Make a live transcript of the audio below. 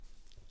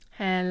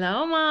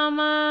Hello,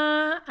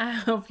 Mama. I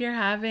hope you're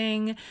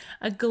having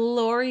a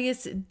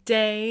glorious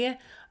day.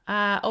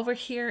 Over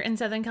here in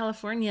Southern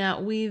California,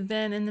 we've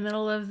been in the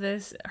middle of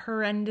this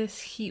horrendous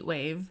heat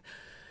wave.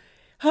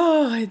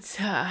 Oh, it's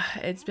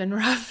been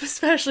rough,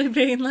 especially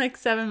being like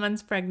 7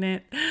 months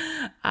pregnant.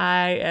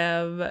 I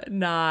am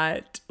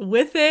not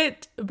with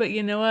it, but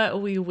you know what?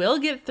 We will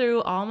get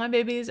through. All my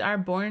babies are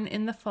born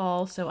in the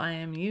fall, so I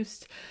am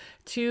used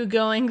to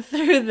going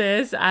through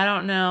this. I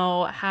don't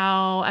know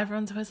how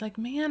everyone's always like,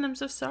 man, I'm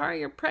so sorry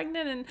you're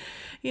pregnant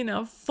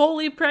and,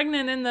 fully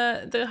pregnant in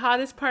the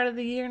hottest part of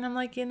the year. And I'm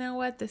like, you know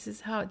what? This is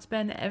how it's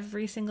been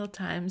every single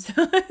time.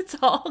 So it's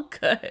all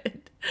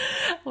good.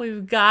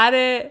 We've got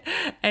it.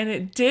 And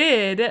it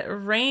did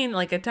rain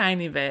like a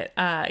tiny bit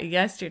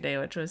yesterday,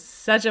 which was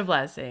such a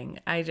blessing.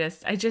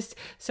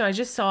 So I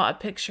just saw a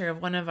picture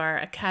of one of our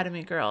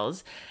academy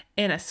girls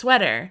in a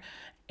sweater.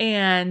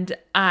 And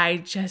I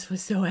just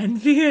was so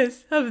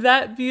envious of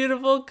that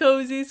beautiful,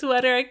 cozy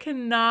sweater. I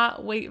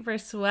cannot wait for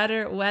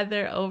sweater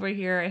weather over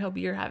here. I hope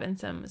you're having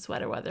some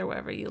sweater weather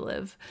wherever you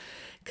live,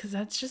 because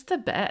that's just the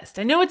best.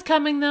 I know it's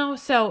coming though,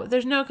 so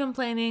there's no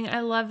complaining.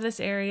 I love this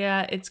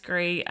area. It's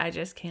great. I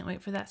just can't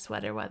wait for that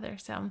sweater weather.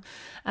 So,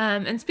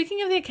 and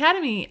speaking of the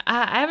academy,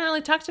 I haven't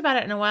really talked about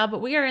it in a while,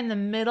 but we are in the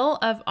middle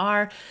of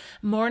our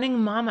Morning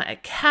Mama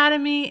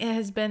Academy. It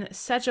has been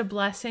such a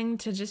blessing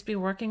to just be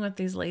working with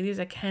these ladies.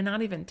 I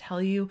cannot even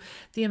tell you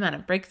the amount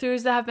of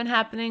breakthroughs that have been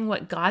happening,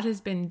 what God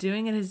has been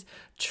doing. It has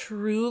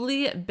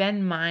truly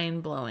been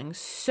mind-blowing,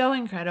 so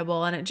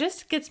incredible, and it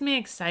just gets me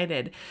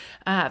excited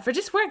for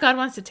just where God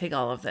wants to take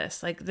all of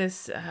this, like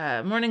this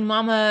Morning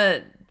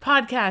Mama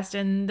podcast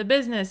and the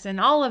business and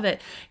all of it,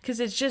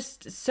 because it's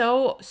just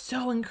so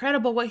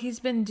incredible what he's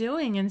been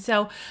doing. And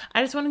so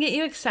I just want to get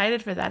you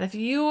excited for that. If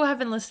you have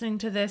been listening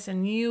to this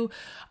and you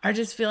are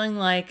just feeling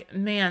like,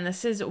 man,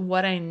 this is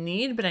what I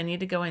need, but I need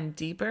to go in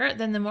deeper,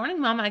 then the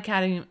Morning Mama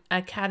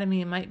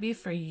Academy might be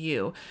for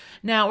you.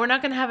 Now, we're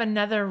not going to have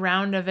another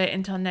round of it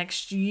until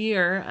next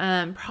year,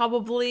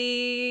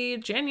 probably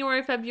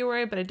January,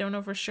 February, but I don't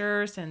know for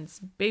sure since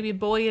baby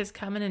boy is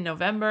coming in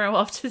November.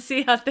 We'll have to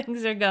see how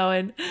things are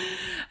going,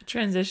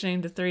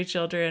 transitioning to 3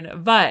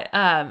 children. But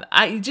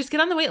I just get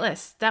on the wait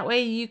list. That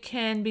way you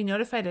can be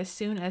notified as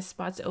soon as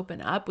spots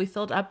open up. We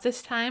filled up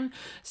this time.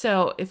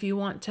 So if you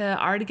want to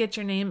already get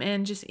your name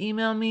in, just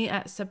email me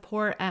at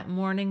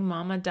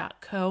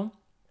support@morningmama.co.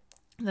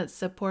 That's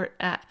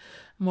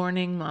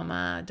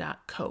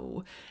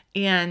support@morningmama.co.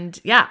 And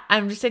yeah,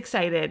 I'm just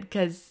excited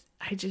because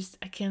I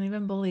can't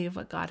even believe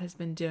what God has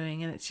been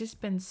doing. And it's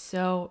just been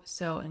so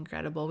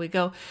incredible. We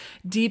go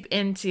deep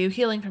into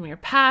healing from your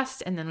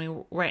past. And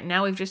then right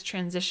now we've just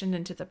transitioned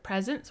into the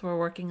present. So we're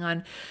working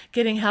on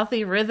getting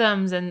healthy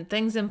rhythms and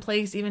things in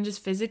place, even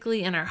just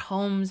physically in our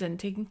homes and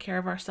taking care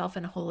of ourselves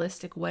in a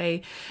holistic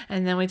way.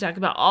 And then we talk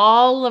about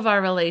all of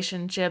our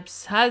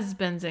relationships,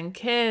 husbands and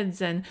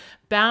kids and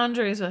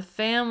boundaries with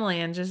family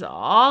and just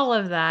all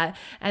of that.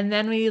 And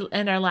then we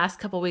end our last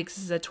couple weeks,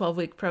 this is a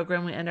 12-week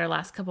program, we end our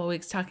last couple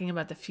weeks talking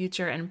about the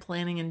future and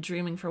planning and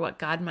dreaming for what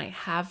God might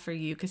have for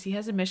you, because he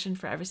has a mission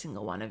for every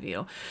single one of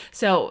you.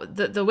 So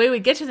the way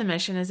we get to the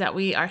mission is that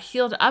we are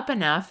healed up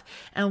enough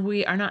and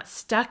we are not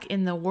stuck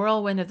in the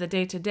whirlwind of the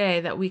day-to-day,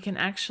 that we can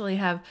actually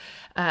have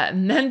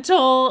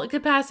mental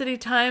capacity,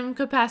 time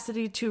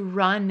capacity to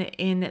run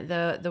in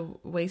the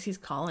ways he's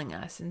calling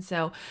us. And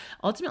so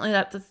ultimately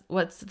that's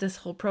what this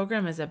whole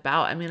program is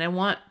about. I mean, I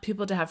want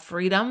people to have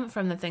freedom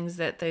from the things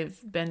that they've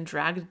been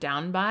dragged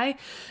down by,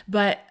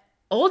 but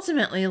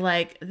ultimately,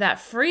 like,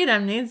 that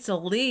freedom needs to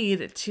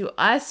lead to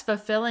us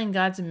fulfilling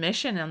God's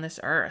mission on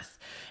this earth.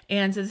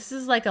 And so this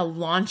is like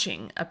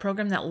a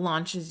program that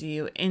launches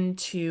you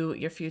into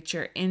your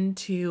future,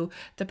 into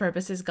the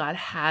purposes God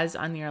has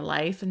on your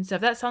life. And so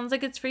if that sounds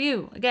like it's for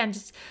you, again,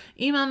 just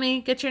email me,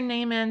 get your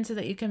name in so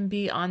that you can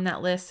be on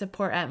that list,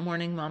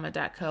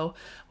 support@morningmama.co.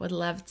 Would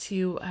love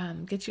to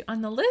get you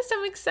on the list.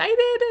 I'm excited.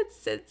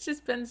 It's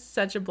just been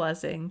such a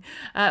blessing.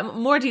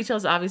 More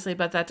details obviously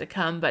about that to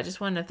come, but just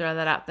wanted to throw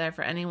that out there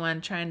for anyone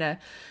trying to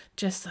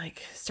just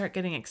like start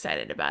getting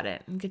excited about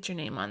it and get your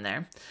name on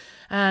there.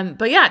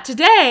 But yeah,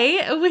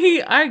 today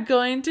we are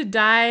going to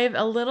dive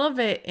a little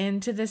bit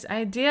into this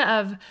idea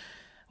of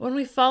when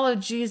we follow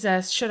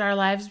Jesus, should our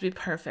lives be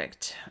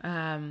perfect?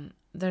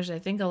 There's, I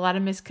think, a lot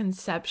of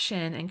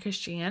misconception in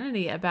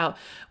Christianity about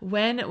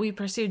when we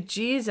pursue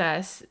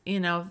Jesus,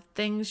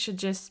 things should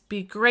just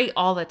be great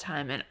all the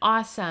time and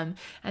awesome,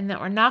 and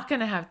that we're not going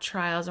to have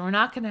trials and we're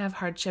not going to have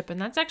hardship.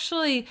 And that's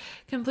actually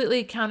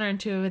completely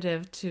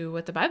counterintuitive to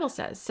what the Bible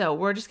says. So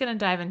we're just going to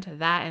dive into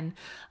that and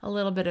a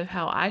little bit of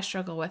how I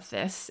struggle with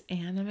this.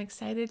 And I'm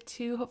excited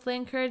to hopefully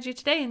encourage you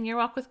today in your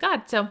walk with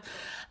God. So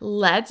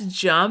let's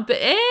jump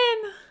in.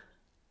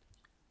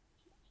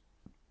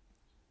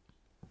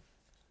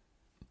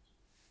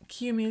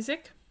 Cue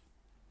music.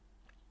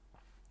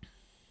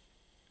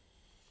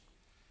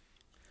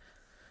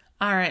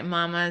 All right,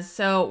 mamas.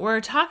 So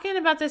we're talking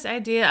about this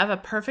idea of a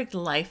perfect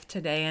life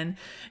today. And,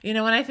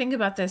 when I think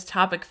about this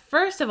topic,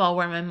 first of all,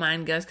 where my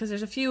mind goes, because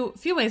there's a few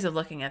ways of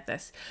looking at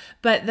this,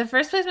 but the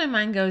first place my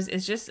mind goes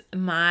is just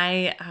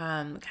my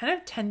kind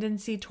of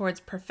tendency towards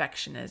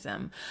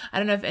perfectionism. I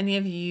don't know if any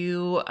of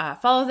you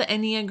follow the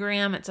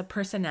Enneagram. It's a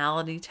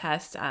personality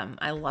test.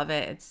 I love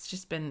it. It's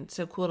just been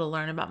so cool to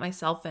learn about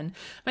myself and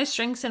my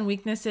strengths and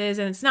weaknesses.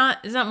 And it's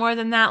not more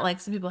than that. Like,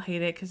 some people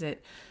hate it because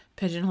it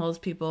pigeonholes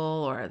people,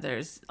 or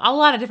there's a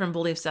lot of different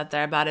beliefs out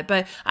there about it.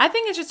 But I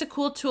think it's just a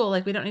cool tool.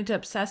 Like, we don't need to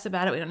obsess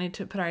about it. We don't need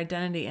to put our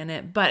identity in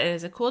it, but it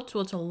is a cool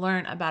tool to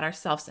learn about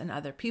ourselves and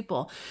other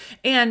people.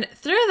 And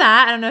through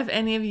that, I don't know if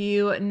any of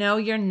you know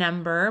your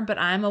number, but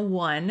I'm a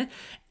 1.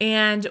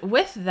 And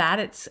with that,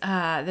 it's,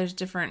 there's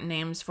different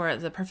names for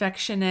it. The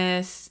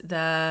perfectionist,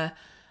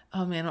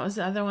 oh man, what was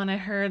the other one I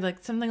heard?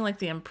 Like something like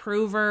the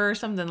improver or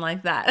something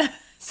like that.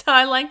 So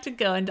I like to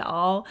go into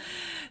all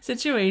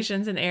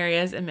situations and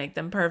areas and make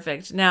them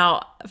perfect.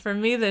 Now, for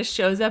me, this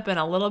shows up in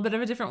a little bit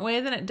of a different way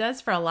than it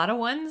does for a lot of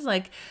ones.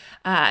 Like,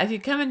 if you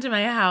come into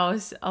my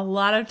house, a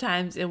lot of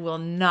times it will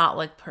not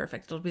look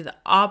perfect. It'll be the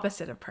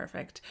opposite of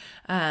perfect.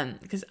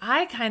 Because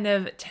I kind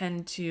of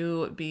tend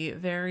to be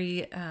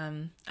very,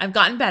 I've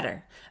gotten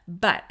better,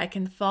 but I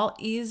can fall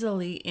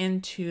easily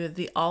into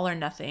the all or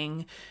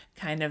nothing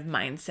kind of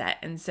mindset.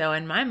 And so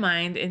in my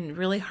mind, in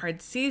really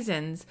hard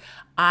seasons,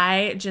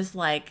 I just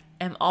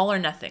am all or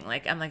nothing.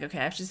 I'm like, okay,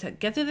 I have to just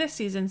get through this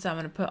season. So I'm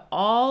going to put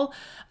all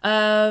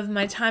of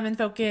my time and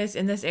focus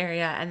in this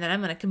area. And then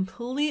I'm going to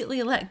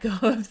completely let go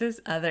of this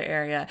other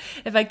area.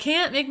 If I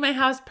can't make my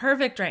house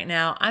perfect right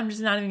now, I'm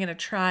just not even going to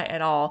try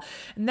at all.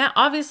 And that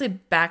obviously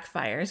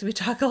backfires. We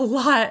talk a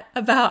lot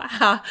about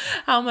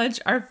how much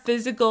our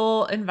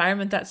physical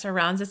environment that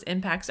surrounds us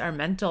impacts our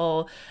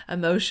mental,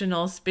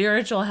 emotional,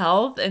 spiritual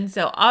health. And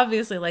so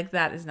obviously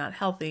that is not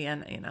healthy,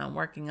 and I'm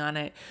working on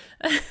it.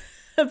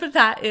 But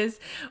that is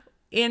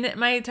in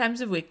my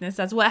times of weakness.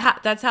 That's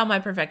that's how my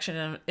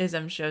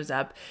perfectionism shows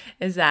up,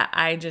 is that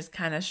I just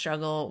kind of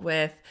struggle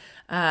with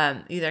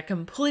either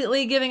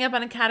completely giving up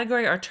on a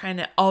category or trying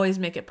to always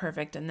make it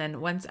perfect. And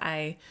then once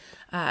I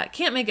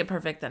can't make it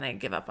perfect, then I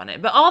give up on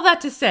it. But all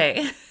that to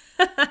say,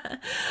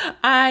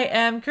 I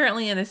am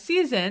currently in a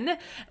season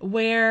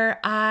where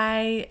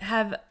I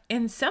have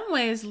in some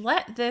ways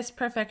let this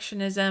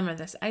perfectionism or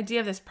this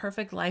idea of this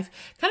perfect life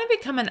kind of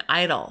become an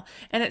idol.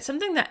 And it's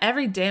something that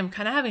every day I'm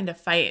kind of having to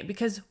fight,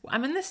 because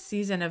I'm in this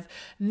season of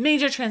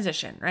major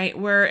transition, right?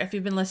 Where, if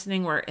you've been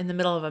listening, we're in the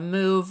middle of a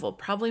move. We'll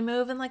probably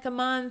move in a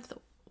month.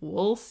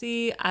 We'll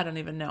see. I don't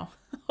even know.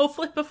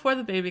 Hopefully before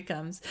the baby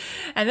comes.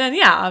 And then,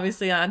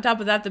 obviously on top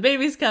of that, the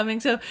baby's coming.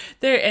 So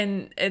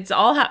and it's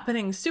all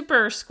happening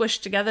super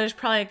squished together. There's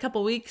probably a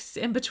couple weeks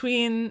in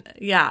between.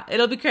 Yeah,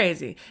 it'll be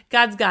crazy.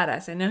 God's got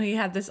us. I know He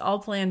had this all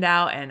planned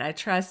out, and I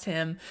trust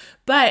Him.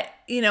 But,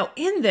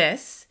 in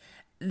this,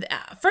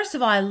 first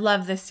of all, I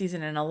love this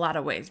season in a lot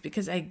of ways,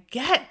 because I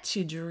get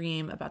to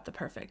dream about the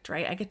perfect,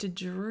 right? I get to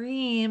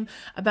dream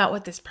about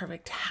what this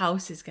perfect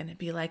house is going to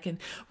be like. And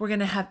we're going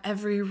to have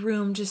every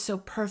room just so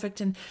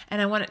perfect. And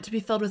I want it to be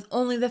filled with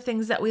only the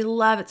things that we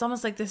love. It's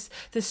almost like this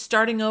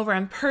starting over.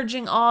 I'm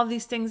purging all of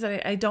these things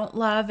that I don't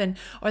love,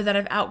 or that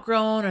I've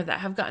outgrown, or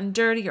that have gotten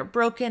dirty or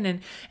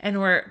broken.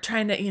 And we're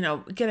trying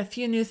to, get a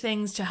few new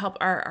things to help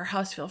our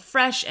house feel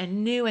fresh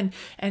and new, and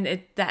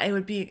that it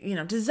would be,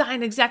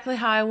 designed exactly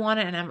how I want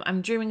it. And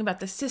I'm dreaming about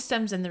the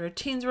systems and the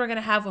routines we're going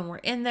to have when we're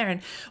in there. And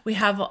we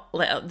have,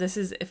 this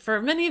is,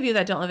 for many of you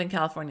that don't live in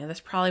California, this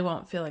probably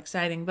won't feel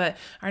exciting, but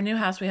our new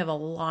house, we have a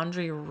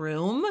laundry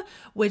room,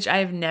 which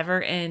I've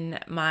never in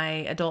my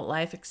adult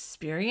life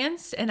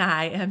experienced. And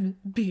I am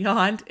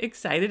beyond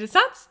excited. It's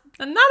not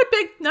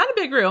a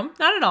big room,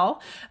 not at all,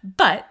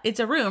 but it's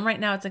a room. Right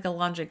now, it's like a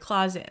laundry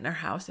closet in our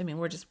house. I mean,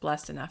 we're just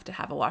blessed enough to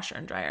have a washer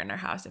and dryer in our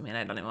house. I mean,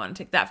 I don't even want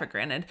to take that for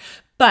granted,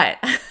 but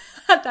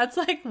that's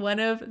one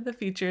of the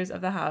features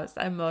of the house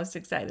I'm most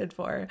excited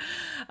for,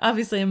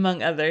 obviously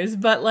among others,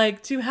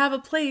 but to have a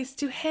place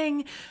to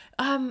hang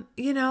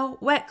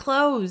wet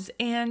clothes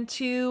and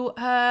to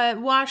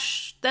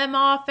wash them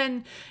off.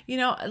 And,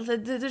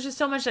 there's just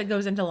so much that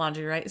goes into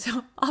laundry, right?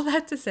 So all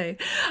that to say,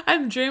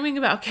 I'm dreaming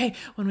about, okay,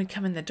 when we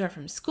come in the door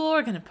from school,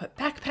 we're going to put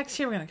backpacks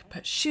here. We're going to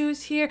put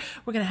shoes here.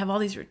 We're going to have all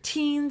these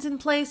routines in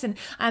place. And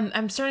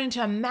I'm starting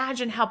to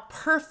imagine how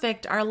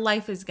perfect our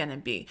life is going to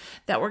be,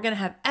 that we're going to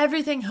have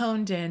everything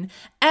honed in,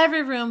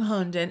 every room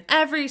honed in,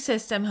 every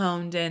system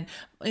honed in,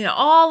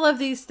 all of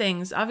these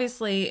things.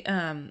 Obviously,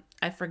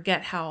 I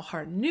forget how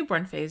hard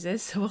newborn phase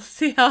is, so we'll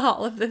see how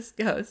all of this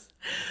goes.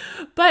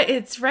 But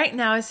it's right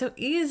now is so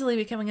easily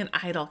becoming an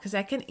idol, because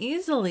I can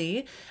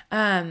easily,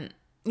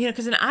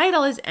 because an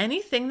idol is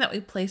anything that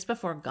we place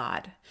before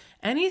God.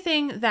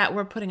 anything that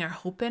we're putting our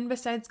hope in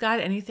besides God,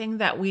 anything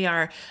that we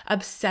are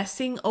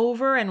obsessing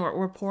over and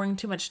we're pouring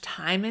too much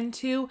time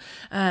into,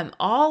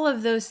 all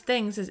of those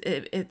things,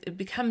 it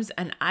becomes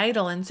an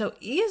idol. And so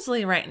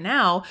easily right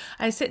now,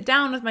 I sit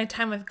down with my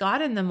time with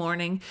God in the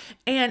morning,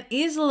 and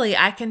easily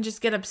I can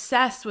just get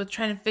obsessed with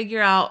trying to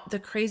figure out the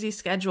crazy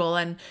schedule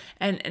and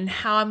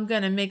how I'm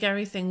going to make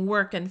everything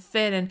work and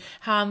fit, and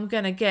how I'm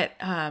going to get,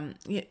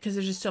 because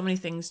there's just so many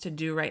things to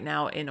do right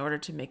now in order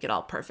to make it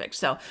all perfect.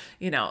 So,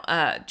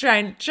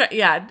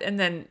 and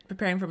then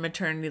preparing for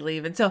maternity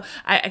leave. And so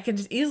I can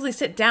just easily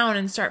sit down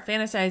and start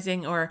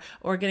fantasizing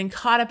or getting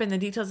caught up in the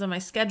details of my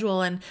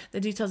schedule and the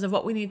details of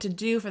what we need to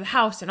do for the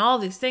house and all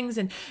these things.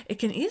 And it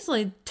can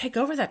easily take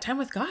over that time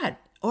with God.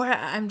 Or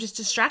I'm just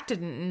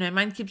distracted and my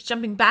mind keeps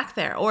jumping back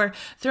there. Or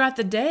throughout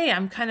the day,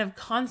 I'm kind of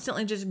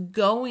constantly just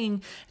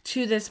going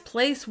to this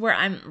place where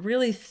I'm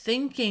really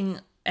thinking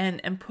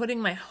and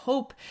putting my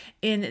hope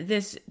in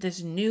this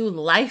new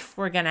life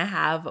we're going to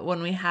have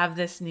when we have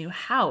this new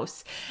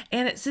house.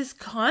 And it's this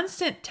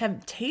constant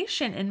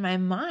temptation in my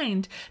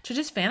mind to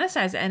just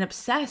fantasize and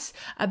obsess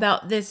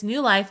about this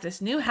new life,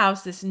 this new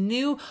house,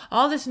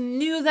 all this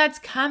new that's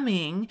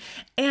coming.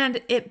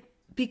 And it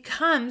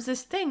becomes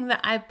this thing that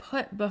I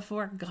put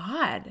before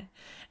God.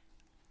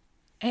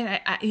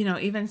 And I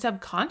even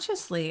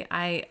subconsciously,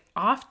 I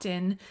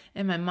often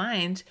in my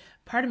mind,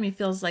 part of me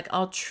feels like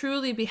I'll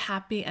truly be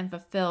happy and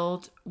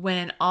fulfilled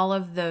when all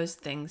of those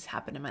things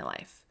happen in my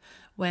life.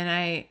 When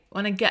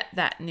I get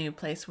that new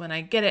place, when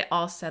I get it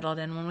all settled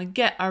in, when we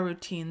get our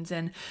routines.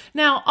 And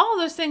now all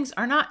those things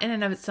are not in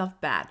and of itself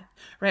bad,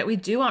 right? We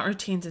do want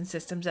routines and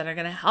systems that are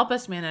going to help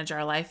us manage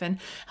our life and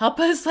help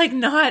us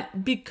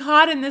not be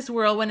caught in this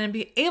whirlwind and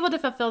be able to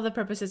fulfill the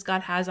purposes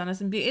God has on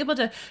us and be able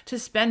to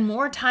spend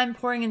more time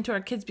pouring into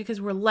our kids because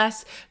we're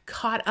less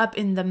caught up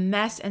in the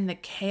mess and the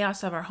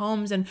chaos of our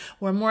homes and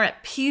we're more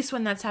at peace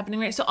when that's happening,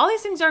 right? So all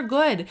these things are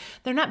good.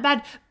 They're not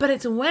bad, but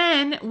it's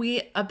when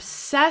we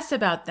obsess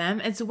about them,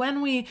 it's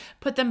when we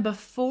put them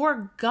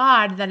before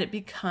God that it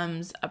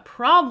becomes a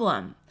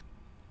problem.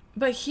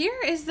 But here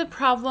is the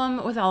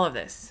problem with all of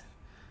this.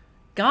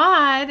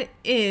 God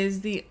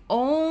is the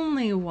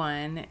only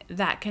one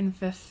that can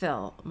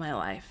fulfill my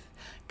life.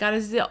 God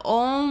is the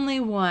only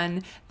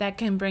one that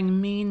can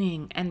bring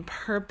meaning and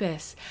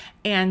purpose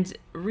and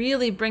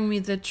really bring me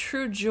the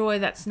true joy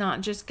that's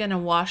not just going to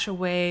wash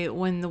away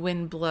when the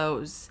wind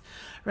blows,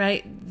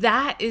 right?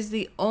 That is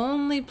the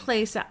only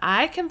place that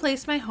I can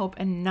place my hope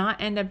and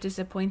not end up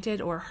disappointed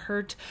or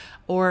hurt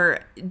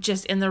or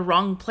just in the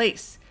wrong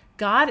place.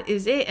 God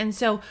is it. And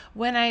so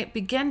when I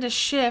begin to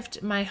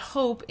shift my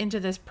hope into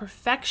this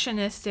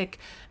perfectionistic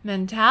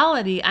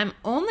mentality, I'm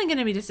only going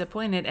to be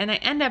disappointed and I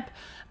end up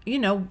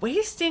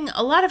wasting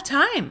a lot of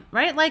time,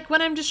 right? Like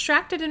when I'm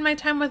distracted in my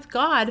time with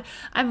God,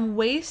 I'm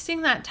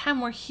wasting that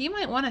time where He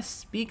might want to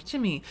speak to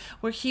me,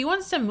 where He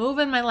wants to move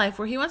in my life,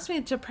 where He wants me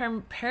to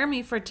prepare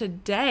me for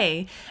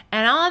today.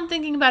 And all I'm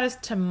thinking about is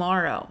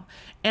tomorrow.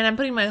 And I'm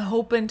putting my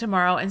hope in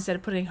tomorrow instead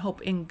of putting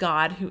hope in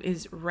God, who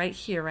is right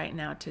here, right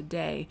now,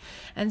 today.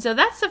 And so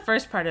that's the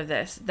first part of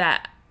this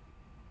that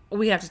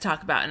we have to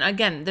talk about. And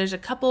again, there's a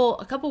couple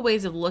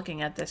ways of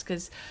looking at this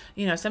because,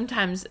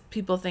 sometimes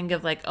people think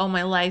of like, oh,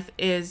 my life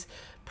is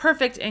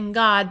perfect in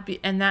God,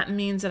 and that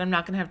means that I'm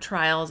not going to have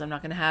trials, I'm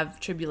not going to have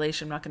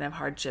tribulation, I'm not going to have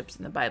hardships.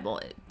 In the Bible,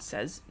 it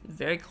says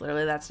very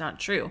clearly that's not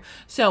true.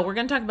 So we're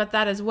going to talk about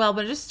that as well,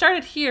 but I just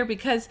started here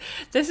because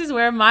this is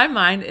where my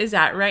mind is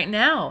at right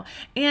now.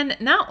 And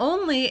not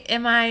only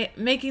am I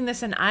making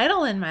this an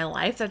idol in my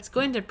life that's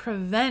going to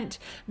prevent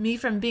me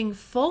from being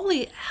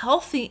fully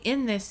healthy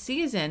in this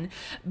season,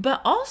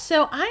 but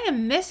also I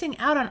am missing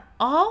out on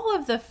all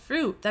of the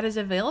fruit that is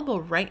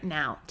available right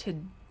now,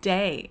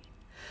 today.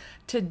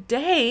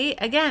 Today,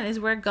 again, is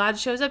where God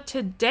shows up.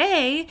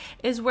 Today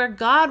is where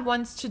God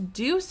wants to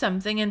do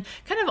something. And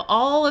kind of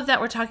all of that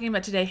we're talking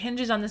about today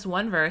hinges on this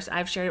one verse.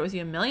 I've shared it with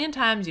you a million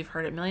times. You've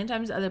heard it a million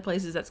times other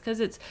places. That's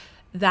because it's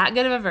that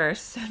good of a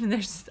verse. I mean,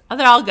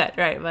 they're all good,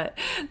 right? But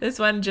this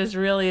one just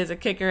really is a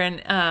kicker.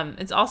 And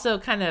it's also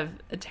kind of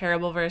a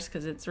terrible verse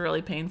because it's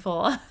really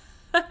painful.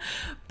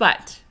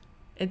 But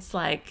it's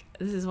like,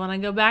 this is one I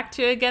go back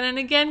to again and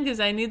again because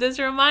I need this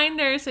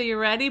reminder. So you're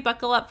ready?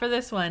 Buckle up for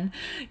this one.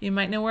 You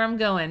might know where I'm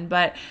going.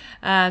 But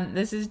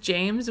this is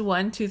James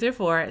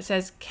 1:2-4. It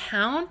says,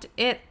 "Count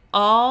it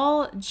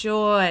all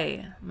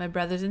joy, my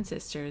brothers and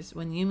sisters,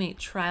 when you meet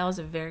trials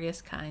of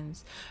various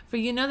kinds. For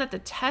you know that the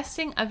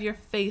testing of your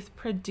faith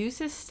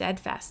produces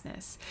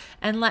steadfastness.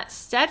 And let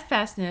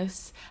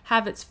steadfastness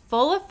have its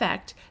full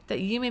effect, that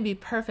you may be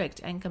perfect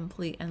and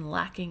complete and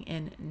lacking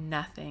in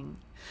nothing."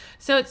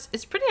 So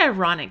it's pretty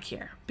ironic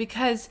here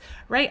because,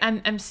 right,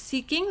 I'm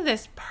seeking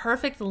this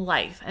perfect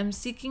life. I'm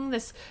seeking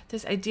this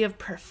idea of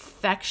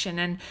perfection.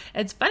 And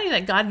it's funny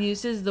that God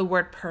uses the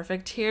word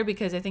perfect here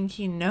because I think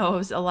He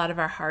knows a lot of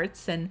our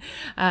hearts and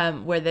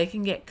where they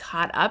can get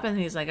caught up. And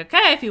He's like,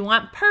 okay, if you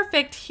want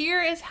perfect,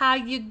 here is how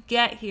you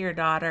get here,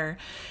 daughter.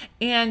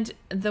 And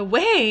the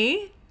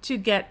way to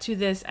get to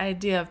this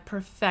idea of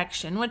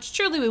perfection, which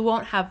truly we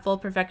won't have full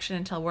perfection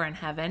until we're in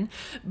heaven.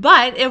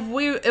 But if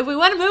we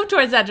want to move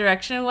towards that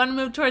direction, we want to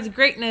move towards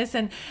greatness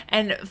and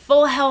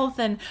full health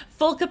and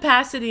full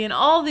capacity and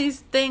all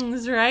these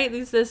things, right?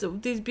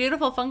 These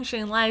beautiful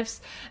functioning lives.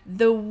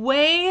 The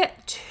way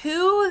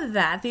to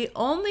that, the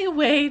only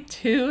way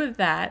to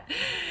that,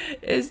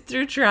 is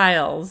through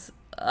trials.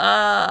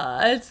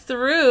 It's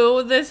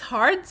through this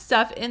hard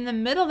stuff in the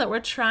middle that we're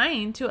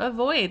trying to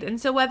avoid. And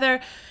so whether,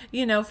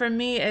 for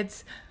me,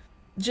 it's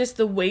just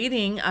the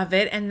waiting of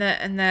it and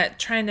the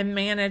trying to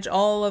manage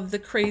all of the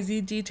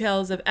crazy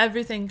details of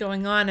everything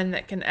going on, and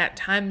that can at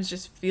times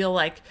just feel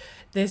like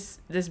this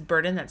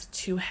burden that's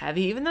too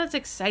heavy. Even though it's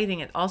exciting,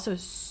 it's also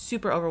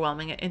super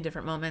overwhelming in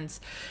different moments.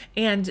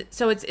 And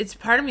so it's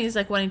part of me is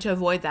like wanting to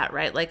avoid that,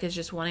 right? Like it's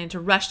just wanting to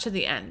rush to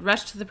the end,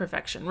 rush to the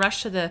perfection,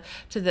 rush to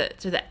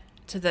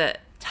the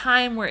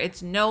time where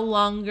it's no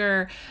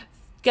longer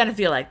gonna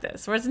feel like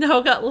this, where it's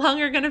no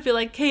longer gonna feel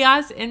like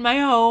chaos in my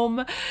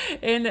home,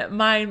 in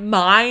my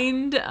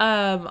mind,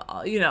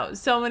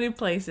 so many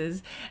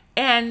places.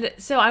 And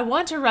so I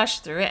want to rush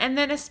through it. And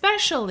then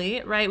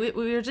especially, right, we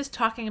were just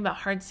talking about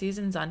hard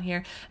seasons on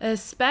here,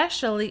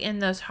 especially in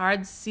those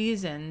hard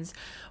seasons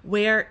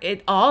where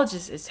it all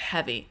just is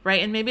heavy,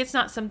 right? And maybe it's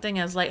not something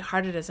as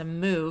lighthearted as a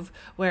move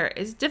where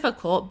it's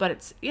difficult, but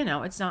it's,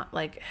 it's not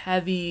like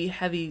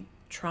heavy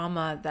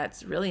trauma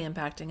that's really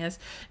impacting us.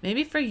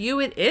 Maybe for you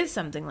it is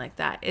something like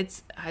that.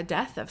 It's a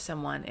death of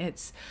someone.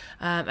 It's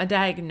a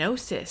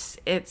diagnosis.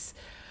 It's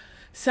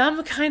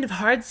some kind of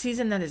hard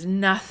season that is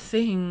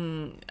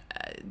nothing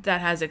that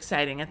has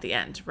exciting at the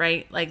end,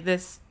 right? Like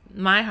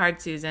my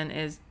hard season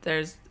is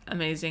there's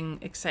amazing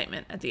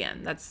excitement at the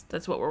end.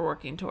 That's what we're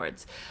working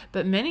towards.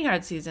 But many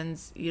hard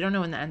seasons, you don't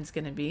know when the end's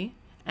going to be,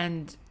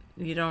 and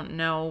you don't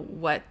know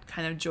what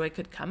kind of joy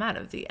could come out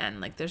of the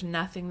end. Like there's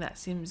nothing that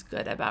seems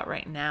good about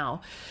right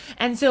now.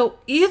 And so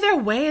either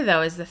way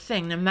though is the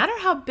thing, no matter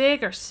how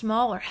big or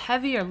small or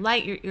heavy or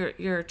light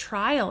your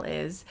trial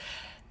is,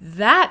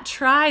 that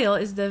trial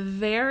is the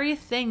very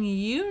thing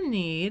you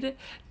need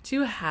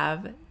to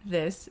have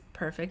this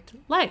perfect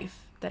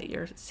life that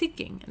you're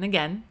seeking. And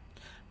again,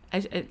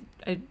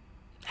 I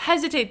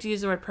hesitate to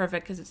use the word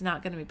perfect because it's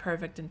not going to be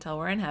perfect until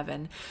we're in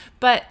heaven.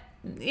 But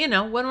when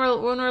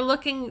we're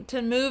looking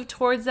to move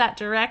towards that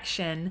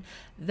direction,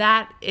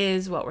 that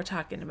is what we're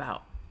talking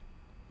about.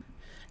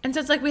 And so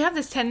it's like we have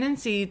this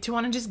tendency to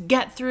want to just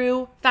get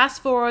through,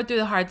 fast forward through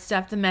the hard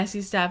stuff, the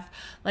messy stuff.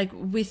 Like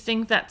we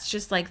think that's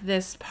just like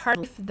this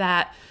part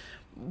that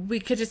we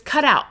could just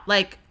cut out.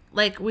 Like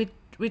we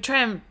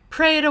try and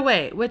pray it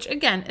away, which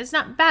again is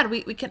not bad.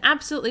 We can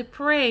absolutely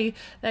pray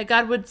that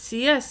God would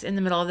see us in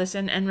the middle of this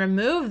and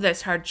remove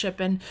this hardship,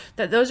 and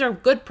that those are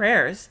good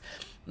prayers.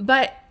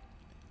 But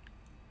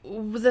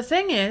the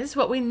thing is,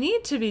 what we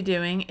need to be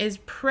doing is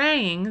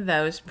praying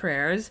those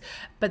prayers,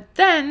 but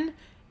then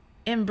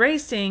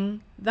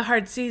embracing the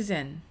hard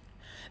season.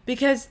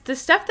 Because the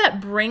stuff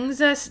that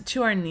brings us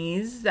to our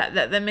knees,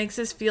 that makes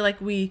us feel like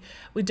we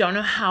don't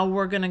know how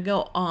we're going to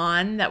go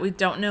on, that we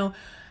don't know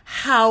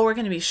how we're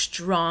going to be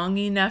strong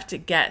enough to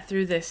get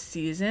through this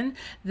season,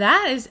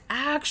 that is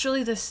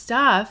actually the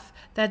stuff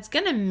that's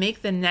going to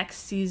make the next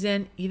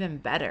season even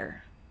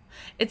better.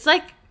 It's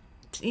like,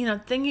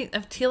 thinking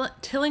of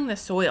tilling the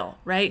soil,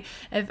 right?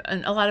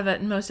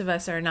 Most of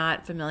us are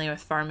not familiar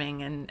with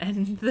farming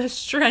and the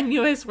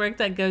strenuous work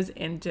that goes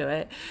into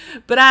it.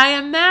 But I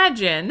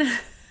imagine,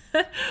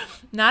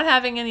 not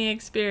having any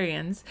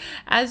experience,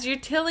 as you're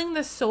tilling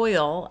the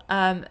soil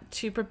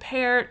to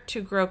prepare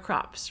to grow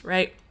crops,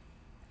 right?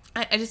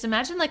 I just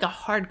imagine like a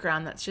hard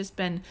ground that's just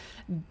been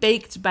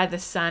baked by the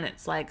sun.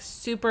 It's like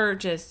super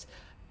just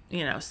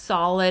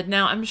solid.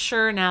 Now, I'm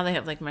sure now they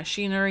have like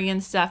machinery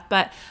and stuff,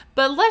 but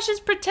let's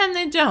just pretend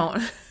they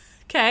don't.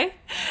 Okay.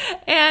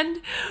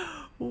 And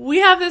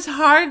we have this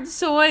hard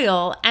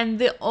soil, and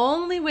the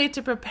only way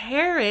to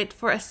prepare it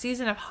for a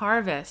season of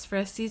harvest, for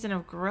a season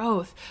of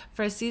growth,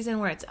 for a season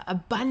where it's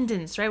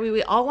abundance, right?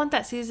 We all want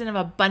that season of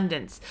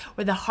abundance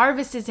where the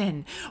harvest is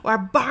in, where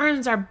our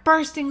barns are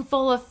bursting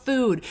full of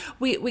food.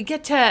 We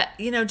get to,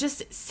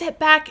 just sit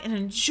back and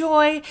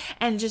enjoy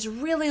and just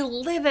really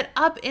live it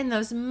up in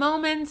those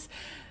moments.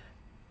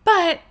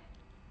 But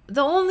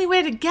the only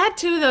way to get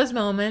to those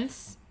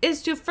moments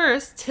is to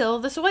first till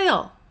the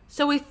soil.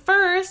 So we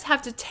first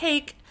have to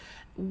take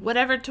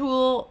whatever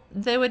tool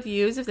they would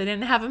use if they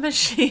didn't have a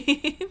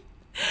machine,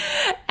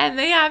 and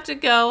they have to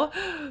go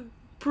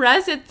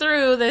press it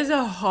through this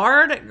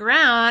hard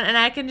ground. And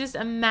I can just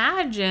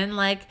imagine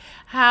like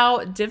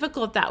how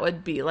difficult that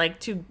would be, like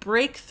to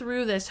break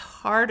through this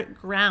hard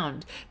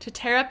ground, to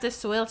tear up the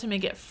soil, to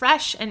make it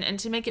fresh and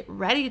to make it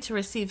ready to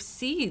receive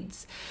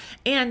seeds,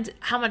 and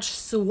how much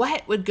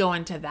sweat would go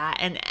into that,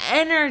 and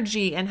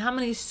energy, and how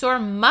many sore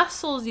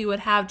muscles you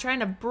would have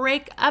trying to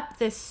break up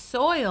this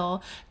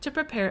soil to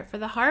prepare it for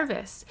the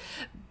harvest.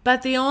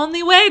 But the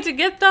only way to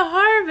get the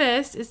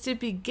harvest is to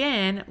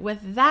begin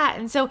with that.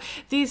 And so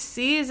these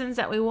seasons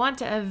that we want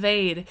to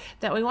evade,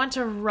 that we want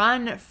to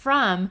run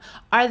from,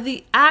 are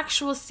the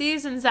actual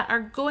seasons that are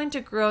going to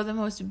grow the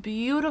most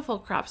beautiful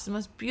crops, the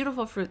most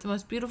beautiful fruit, the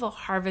most beautiful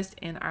harvest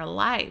in our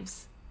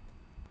lives.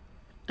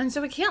 And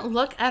so we can't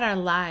look at our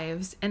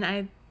lives and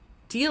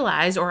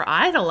idealize or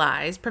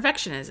idolize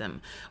perfectionism.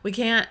 We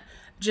can't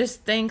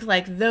just think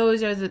like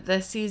those are the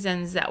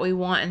seasons that we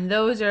want, and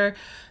those are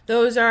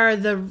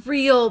the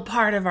real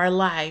part of our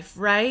life,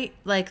 right?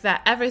 Like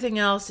that everything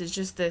else is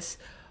just this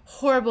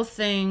horrible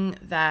thing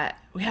that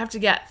we have to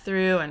get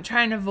through and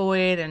try and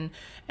avoid.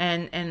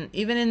 And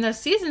even in those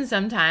seasons,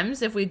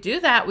 sometimes if we do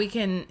that, we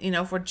can,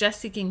 if we're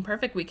just seeking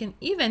perfect, we can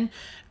even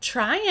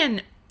try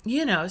and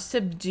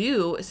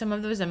subdue some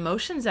of those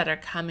emotions that are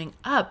coming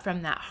up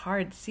from that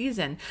hard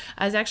season.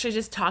 I was actually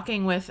just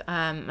talking with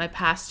my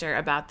pastor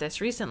about this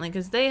recently,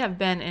 because they have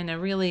been in a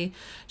really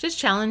just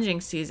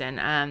challenging season.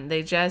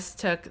 They just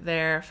took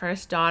their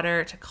first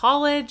daughter to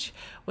college,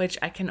 which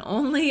I can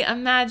only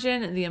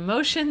imagine the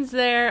emotions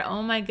there.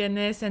 Oh my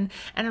goodness. And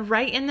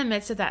right in the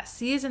midst of that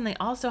season, they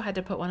also had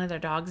to put one of their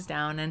dogs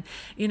down. And,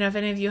 if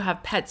any of you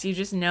have pets, you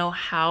just know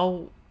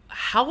how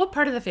a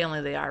part of the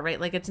family they are,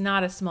 right? Like it's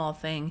not a small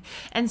thing.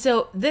 And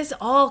so this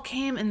all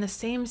came in the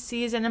same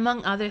season,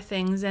 among other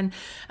things. And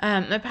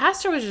my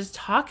pastor was just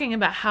talking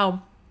about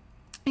how,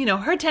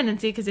 her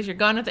tendency, because if you're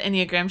going with the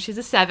Enneagram, she's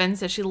a 7,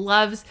 so she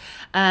loves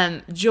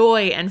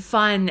joy and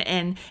fun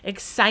and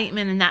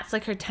excitement, and that's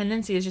like her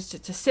tendency is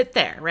just to sit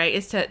there, right?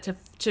 Is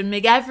to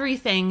make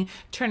everything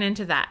turn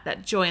into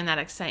that joy and that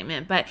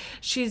excitement. But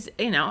she's,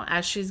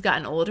 as she's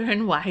gotten older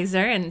and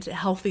wiser and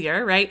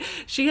healthier, right?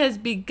 She has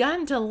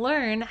begun to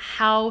learn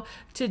how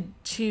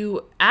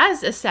to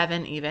as a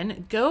 7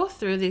 even, go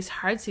through these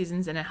hard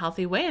seasons in a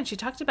healthy way. And she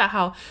talked about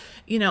how,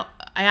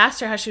 I asked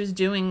her how she was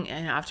doing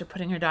after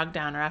putting her dog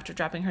down or after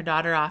dropping her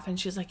daughter off. And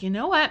she's like, you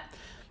know what?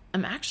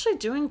 I'm actually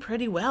doing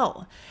pretty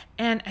well.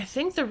 And I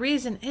think the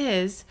reason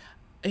is,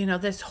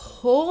 this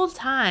whole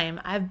time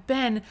I've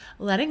been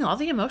letting all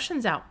the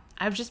emotions out.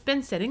 I've just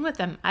been sitting with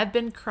them. I've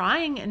been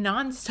crying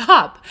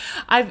nonstop.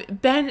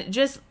 I've been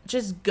just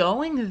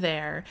going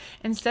there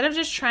instead of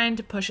just trying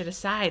to push it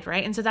aside,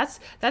 right? And so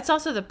that's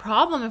also the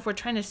problem if we're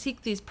trying to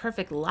seek these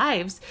perfect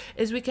lives,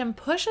 is we can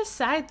push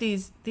aside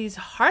these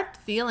hard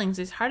feelings,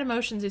 these hard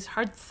emotions, these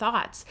hard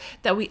thoughts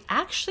that we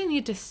actually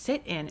need to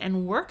sit in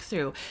and work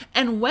through.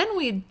 And when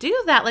we do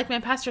that, like my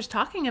pastor's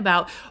talking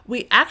about,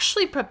 we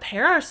actually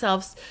prepare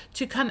ourselves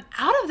to come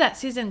out of that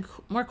season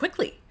more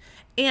quickly.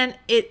 And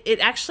it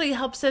actually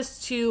helps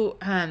us to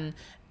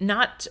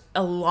not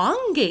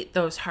elongate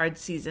those hard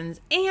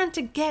seasons, and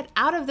to get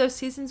out of those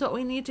seasons what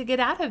we need to get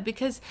out of.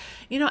 Because,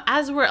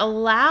 as we're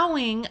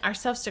allowing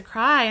ourselves to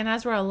cry, and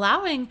as we're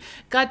allowing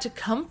God to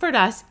comfort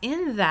us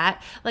in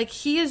that, like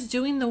He is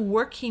doing the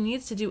work He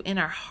needs to do in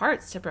our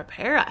hearts to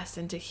prepare us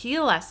and to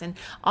heal us and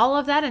all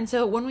of that. And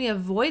so when we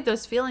avoid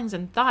those feelings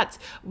and thoughts,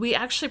 we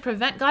actually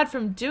prevent God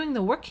from doing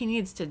the work He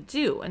needs to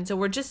do. And so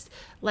we're just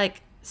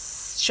like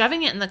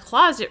shoving it in the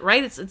closet,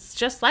 right? It's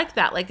just like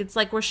that. Like it's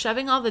like we're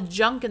shoving all the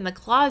junk in the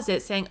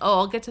closet, saying, "Oh,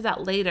 I'll get to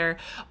that later,"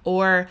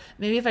 or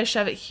maybe if I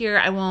shove it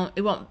here, it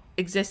won't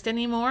exist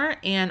anymore,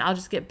 and I'll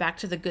just get back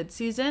to the good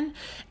season.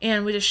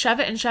 And we just shove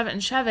it and shove it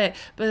and shove it.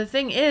 But the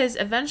thing is,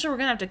 eventually we're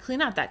gonna have to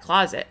clean out that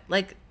closet.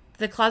 Like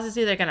the closet's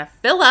either going to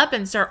fill up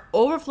and start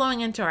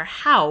overflowing into our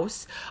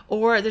house,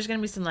 or there's going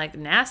to be some like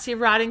nasty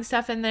rotting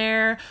stuff in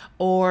there,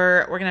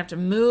 or we're going to have to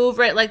move,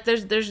 right? Like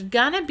there's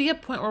going to be a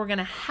point where we're going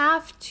to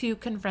have to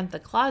confront the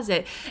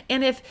closet.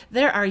 And if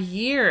there are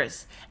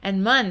years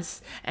and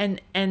months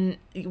and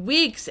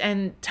weeks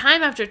and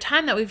time after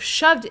time that we've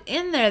shoved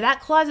in there,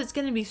 that closet's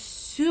going to be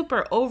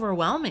super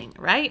overwhelming,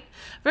 right?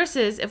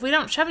 Versus if we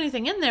don't shove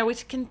anything in there, we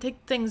can take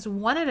things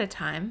one at a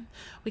time.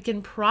 We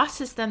can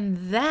process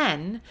them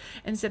then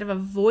instead of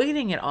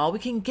avoiding it all. We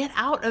can get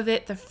out of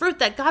it the fruit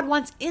that God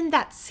wants in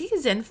that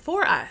season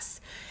for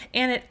us.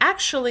 And it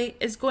actually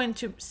is going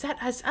to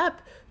set us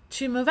up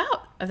to move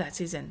out of that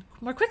season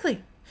more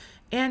quickly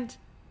and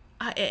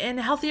in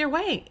a healthier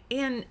way.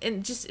 And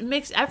it just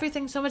makes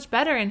everything so much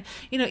better. And,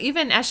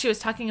 even as she was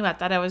talking about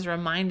that, I was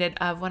reminded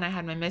of when I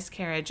had my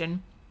miscarriage.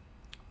 And,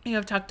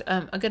 I've talked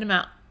a good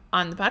amount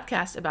on the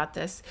podcast about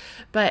this,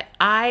 but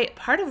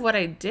part of what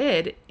I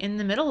did in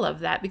the middle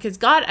of that, because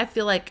God, I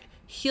feel like,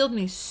 healed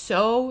me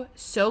so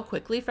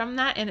quickly from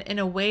that in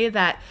a way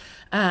that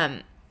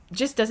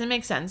just doesn't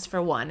make sense.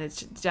 For one,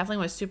 it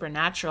definitely was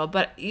supernatural,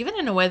 but even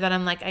in a way that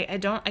I'm like,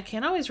 I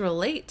can't always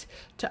relate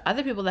to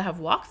other people that have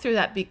walked through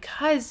that,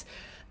 because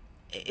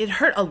it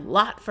hurt a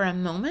lot for a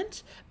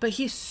moment, but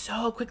He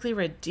so quickly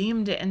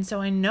redeemed it. And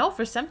so I know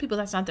for some people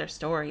that's not their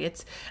story.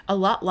 It's a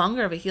lot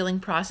longer of a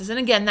healing process. And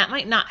again, that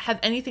might not have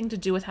anything to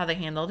do with how they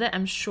handled it.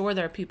 I'm sure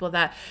there are people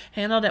that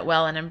handled it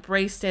well and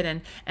embraced it,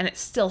 and it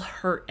still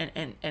hurt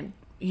and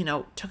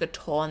took a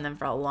toll on them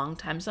for a long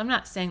time. So I'm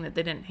not saying that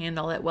they didn't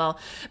handle it well,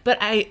 but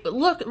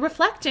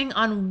reflecting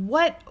on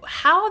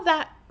how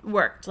that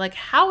worked? Like,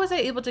 how was I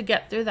able to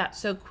get through that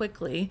so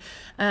quickly?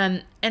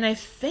 And I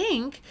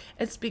think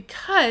it's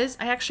because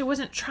I actually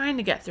wasn't trying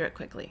to get through it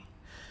quickly.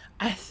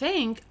 I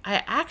think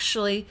I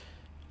actually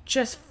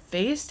just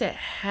faced it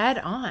head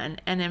on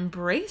and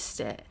embraced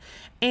it.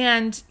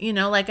 And,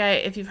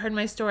 if you've heard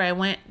my story, I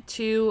went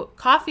to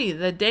coffee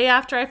the day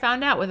after I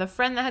found out with a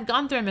friend that had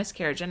gone through a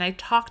miscarriage. And I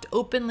talked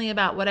openly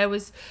about what I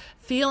was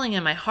feeling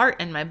in my heart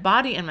and my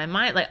body and my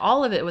mind, like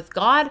all of it with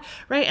God,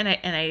 right? And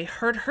I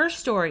heard her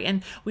story,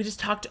 and we just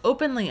talked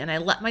openly, and I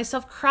let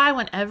myself cry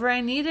whenever I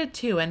needed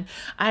to. And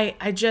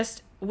I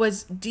just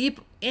was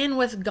deep in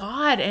with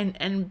God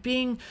and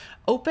being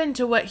open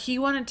to what he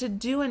wanted to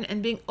do,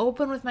 and being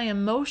open with my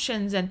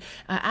emotions, and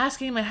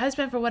asking my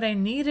husband for what I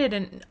needed,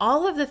 and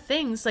all of the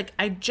things. Like,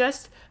 I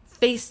just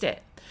faced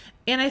it.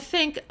 And I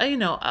think,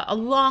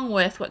 along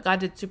with what God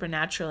did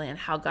supernaturally and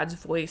how God's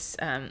voice,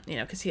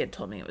 because he had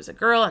told me it was a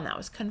girl, and that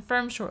was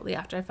confirmed shortly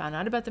after I found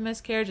out about the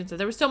miscarriage. And so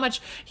there was so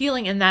much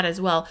healing in that as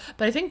well.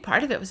 But I think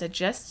part of it was I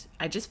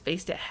just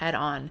faced it head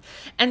on.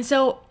 And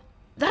so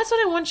that's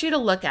what I want you to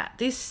look at.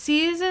 These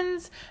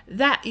seasons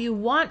that you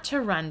want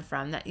to run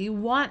from, that you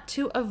want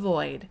to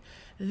avoid,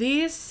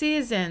 these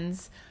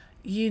seasons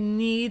you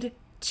need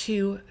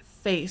to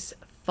face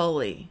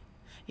fully.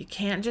 You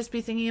can't just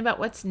be thinking about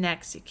what's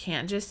next. You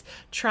can't just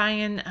try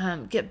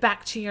and get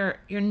back to your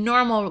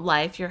normal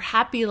life, your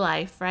happy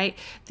life, right?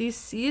 These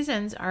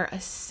seasons are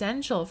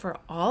essential for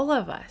all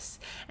of us.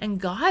 And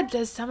God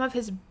does some of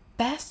his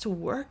best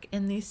work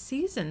in these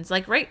seasons.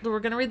 Like, right, we're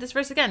going to read this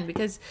verse again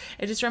because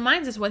it just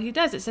reminds us what he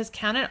does. It says,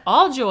 count it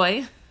all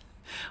joy,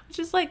 which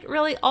is like,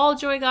 really, all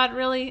joy, God,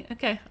 really?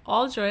 Okay,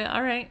 all joy,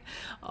 all right.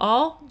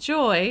 All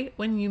joy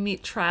when you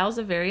meet trials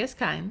of various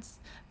kinds,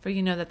 for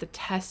you know that the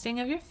testing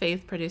of your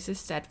faith produces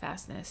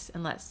steadfastness,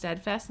 and let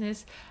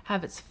steadfastness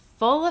have its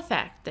full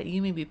effect, that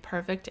you may be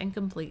perfect and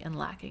complete and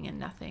lacking in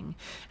nothing.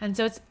 And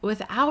so it's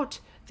without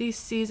these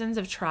seasons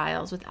of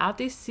trials, without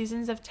these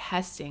seasons of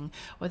testing,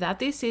 without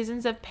these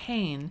seasons of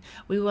pain,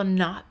 we will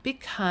not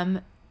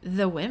become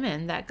the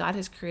women that God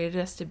has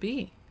created us to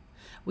be.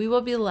 We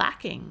will be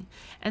lacking.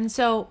 And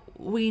so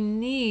we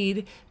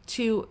need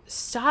to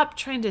stop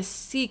trying to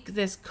seek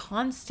this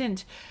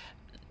constant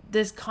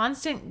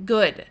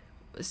good.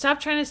 Stop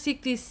trying to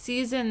seek these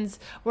seasons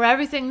where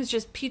everything's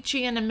just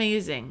peachy and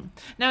amazing.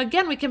 Now,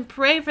 again, we can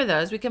pray for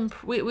those. We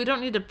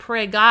don't need to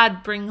pray,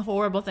 God, bring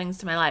horrible things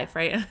to my life,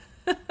 right?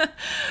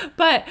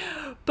 but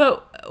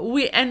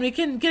we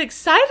can get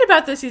excited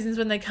about those seasons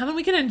when they come, and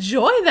we can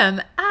enjoy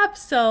them.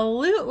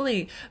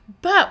 Absolutely.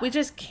 But we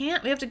just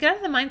can't. We have to get out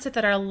of the mindset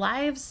that our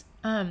lives,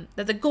 that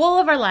the goal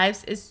of our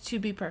lives is to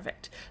be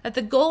perfect. That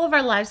the goal of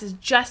our lives is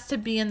just to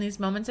be in these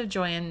moments of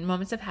joy and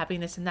moments of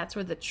happiness, and that's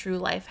where the true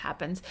life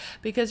happens.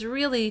 Because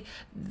really,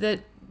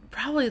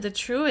 probably the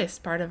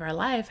truest part of our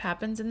life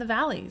happens in the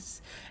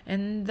valleys,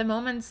 and the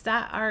moments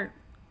that are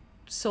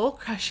soul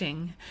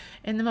crushing,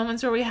 in the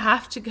moments where we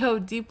have to go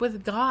deep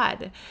with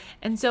God.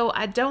 And so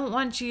I don't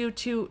want you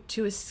to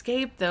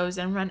escape those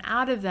and run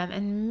out of them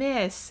and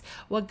miss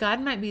what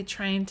God might be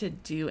trying to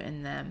do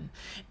in them.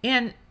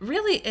 And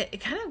really, it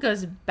kind of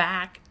goes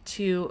back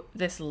to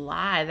this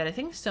lie that I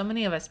think so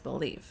many of us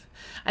believe.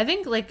 I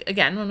think, like,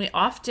 again, when we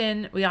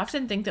often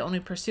think that when we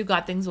pursue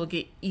God, things will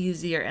get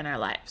easier in our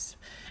lives.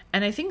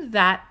 And I think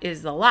that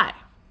is the lie.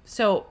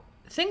 So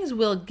things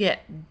will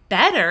get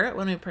better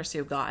when we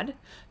pursue God.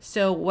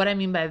 So what I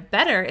mean by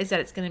better is that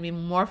it's going to be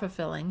more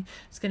fulfilling.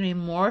 It's going to be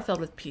more filled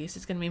with peace.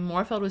 It's going to be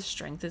more filled with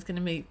strength. It's going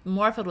to be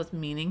more filled with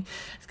meaning.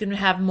 It's going to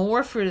have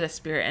more fruit of the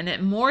Spirit in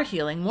it, more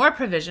healing, more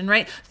provision,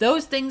 right?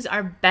 Those things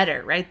are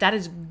better, right? That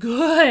is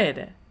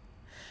good.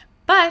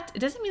 But it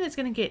doesn't mean it's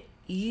going to get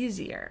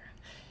easier,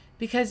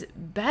 because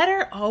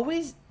better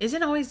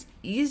isn't always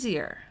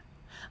easier.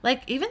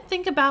 Like, even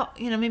think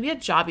about, maybe a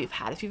job you've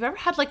had. If you've ever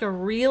had like a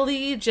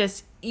really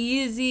just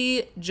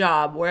easy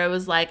job where it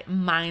was like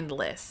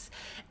mindless,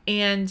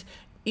 and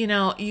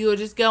you would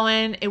just go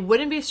in, it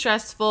wouldn't be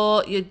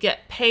stressful, you'd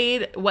get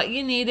paid what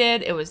you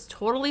needed, it was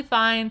totally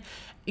fine,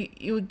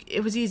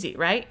 it was easy,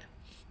 right?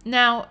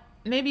 Now,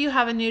 maybe you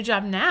have a new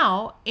job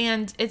now,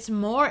 and it's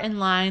more in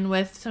line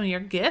with some of your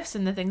gifts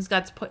and the things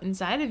God's put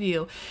inside of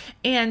you.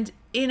 And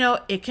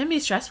it can be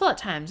stressful at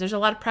times. There's a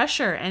lot of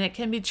pressure, and it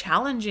can be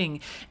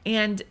challenging,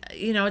 and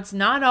it's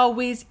not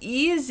always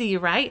easy,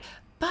 right?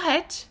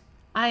 But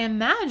I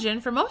imagine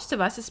for most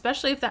of us,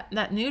 especially if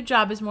that new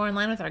job is more in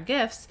line with our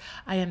gifts,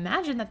 I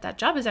imagine that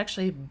job is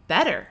actually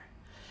better,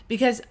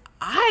 because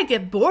I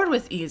get bored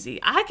with easy.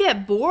 I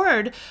get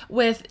bored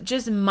with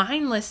just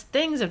mindless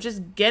things of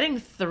just getting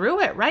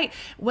through it, right?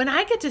 When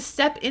I get to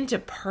step into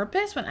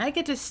purpose, when I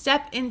get to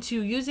step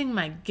into using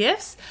my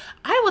gifts,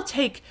 I will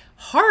take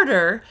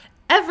harder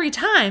every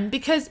time,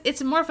 because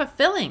it's more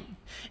fulfilling.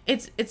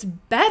 It's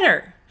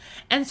better.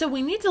 And so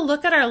we need to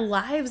look at our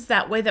lives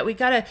that way, that we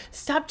got to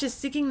stop just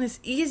seeking this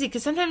easy,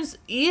 because sometimes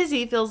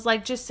easy feels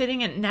like just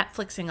sitting and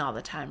Netflixing all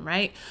the time,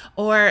 right?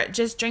 Or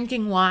just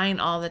drinking wine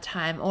all the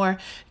time, or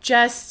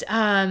just,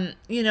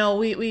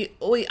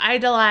 we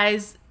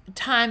idolize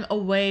time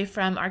away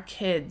from our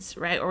kids,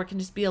 right? Or we can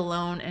just be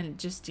alone and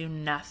just do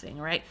nothing,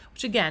 right?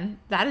 Which again,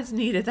 that is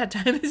needed. That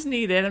time is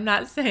needed. I'm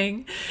not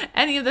saying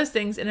any of those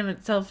things in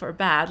itself are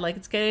bad. Like,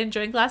 it's okay to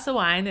enjoy a glass of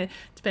wine,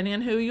 depending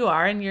on who you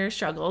are and your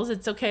struggles.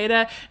 It's okay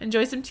to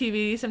enjoy some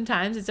TV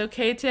sometimes. It's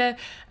okay to,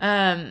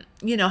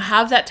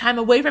 have that time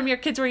away from your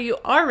kids where you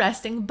are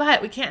resting,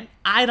 but we can't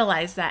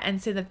idolize that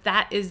and say that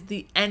that is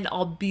the end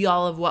all be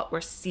all of what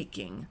we're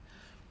seeking.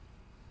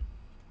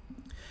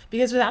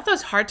 Because without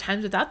those hard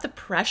times, without the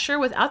pressure,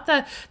 without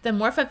the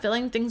more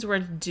fulfilling things we're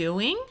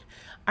doing,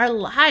 our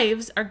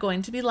lives are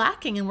going to be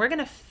lacking, and we're going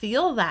to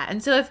feel that.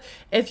 And so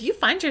if you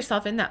find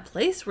yourself in that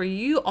place where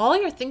all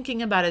you're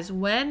thinking about is,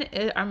 when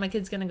are my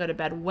kids going to go to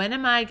bed? When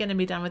am I going to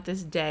be done with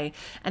this day?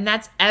 And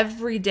that's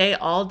every day,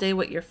 all day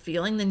what you're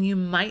feeling, then you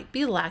might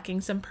be lacking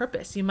some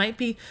purpose. You might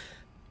be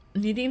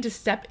needing to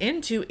step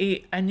into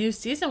a new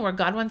season where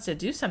God wants to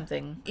do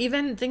something.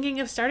 Even thinking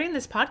of starting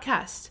this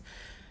podcast,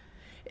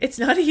 it's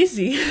not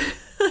easy.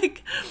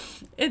 Like,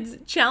 it's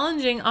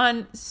challenging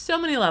on so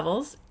many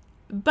levels,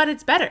 but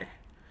it's better.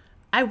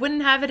 I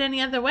wouldn't have it any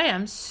other way.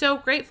 I'm so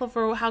grateful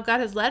for how God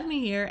has led me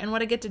here and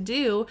what I get to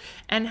do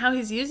and how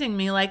he's using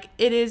me. Like,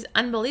 it is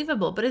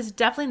unbelievable, but it's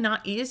definitely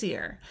not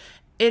easier.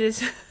 It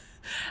is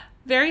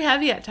very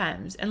heavy at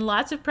times, and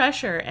lots of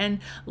pressure, and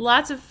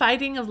lots of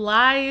fighting of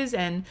lies,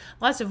 and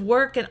lots of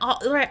work, and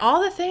all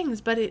the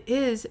things, but it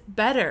is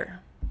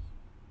better.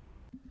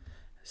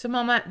 So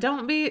mama,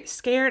 don't be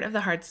scared of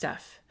the hard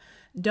stuff.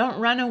 Don't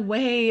run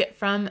away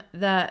from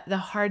the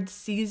hard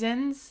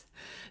seasons.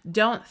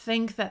 Don't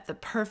think that the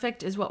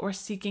perfect is what we're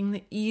seeking.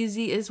 The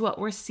easy is what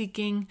we're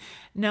seeking.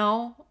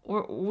 No,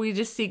 we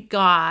just seek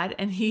God,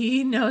 and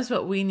he knows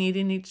what we need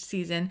in each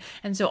season.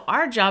 And so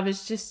our job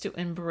is just to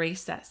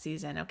embrace that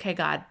season. Okay,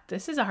 God,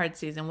 this is a hard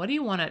season. What do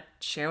you want to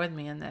share with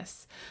me in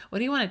this? What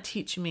do you want to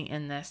teach me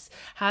in this?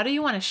 How do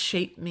you want to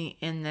shape me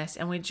in this?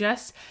 And we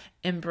just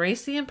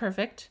embrace the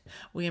imperfect.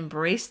 We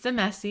embrace the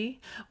messy.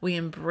 We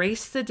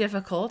embrace the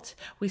difficult.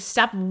 We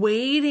stop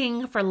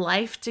waiting for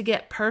life to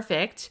get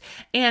perfect.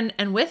 And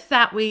with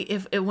that,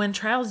 when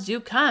trials do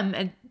come,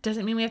 it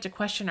doesn't mean we have to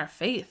question our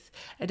faith.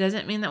 It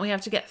doesn't mean that we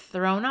have to get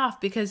thrown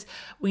off, because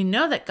we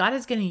know that God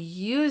is going to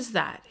use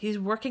that. He's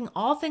working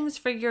all things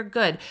for your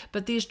good,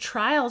 but these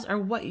trials are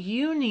what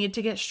you need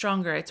to get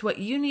stronger. It's what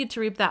you need to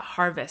reap that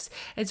harvest.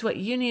 It's what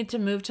you need to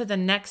move to the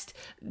next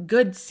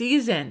good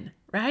season,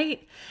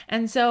 right?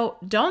 And so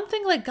don't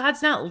think like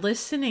God's not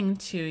listening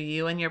to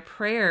you and your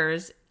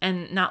prayers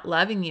and not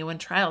loving you when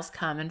trials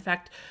come. In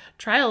fact,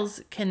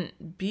 trials can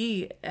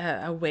be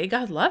a way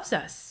God loves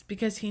us,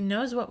 because he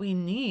knows what we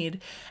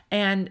need.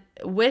 And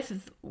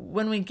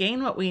when we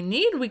gain what we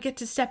need, we get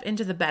to step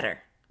into the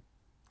better.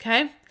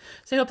 Okay?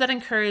 So I hope that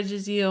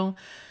encourages you.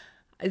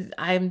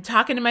 I'm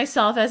talking to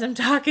myself as I'm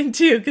talking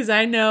to, because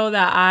I know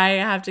that I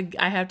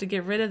have to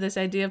get rid of this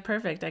idea of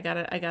perfect. I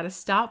gotta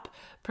stop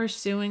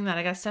pursuing that.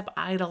 I gotta stop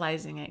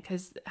idolizing it,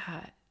 because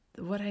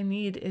what I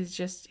need is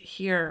just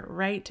here,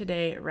 right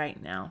today, right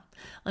now.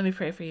 Let me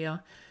pray for you.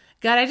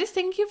 God, I just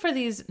thank you for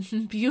these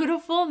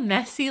beautiful,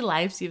 messy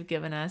lives you've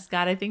given us.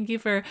 God, I thank you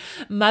for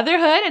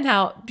motherhood and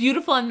how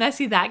beautiful and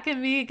messy that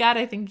can be. God,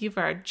 I thank you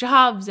for our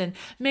jobs and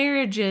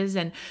marriages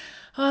and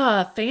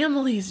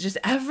families, just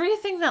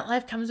everything that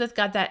life comes with,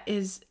 God, that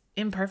is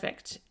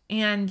imperfect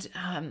and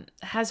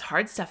has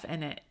hard stuff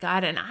in it,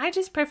 God. And I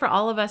just pray for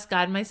all of us,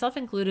 God, myself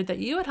included, that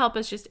you would help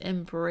us just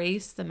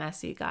embrace the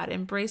messy, God,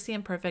 embrace the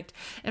imperfect,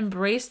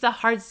 embrace the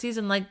hard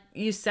season. Like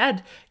you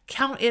said,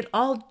 count it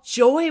all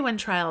joy when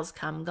trials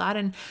come, God.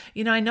 And,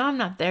 I know I'm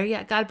not there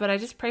yet, God, but I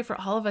just pray for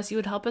all of us. You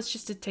would help us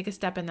just to take a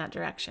step in that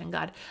direction,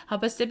 God.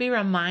 Help us to be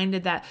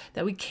reminded that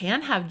we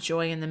can have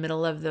joy in the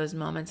middle of those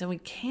moments, and we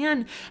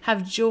can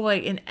have joy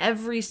in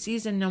every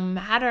season, no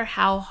matter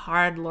how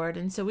hard, Lord.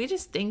 And so we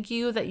just thank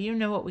you that you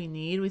know what we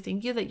need. We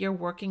thank you that you're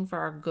working for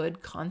our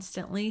good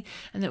constantly,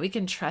 and that we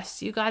can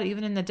trust you, God,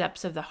 even in the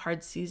depths of the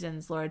hard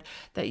seasons, Lord,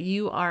 that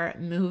you are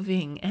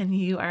moving and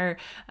you are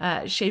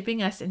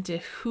shaping us into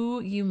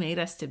who you made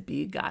us to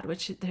be, God,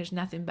 which there's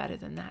nothing better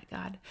than that,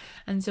 God.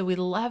 And so we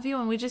love you,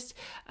 and we just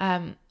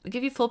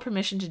give you full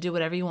permission to do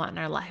whatever you want in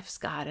our lives,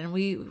 God. And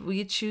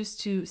we choose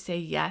to say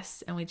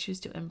yes, and we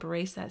choose to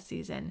embrace that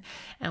season,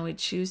 and we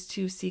choose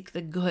to seek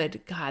the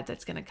good, God,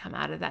 that's going to come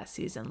out of that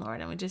season, Lord.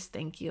 And we just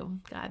thank you,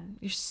 God.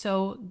 You're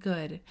so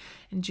good.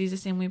 In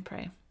Jesus' name we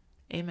pray.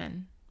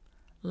 Amen.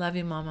 Love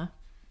you, Mama.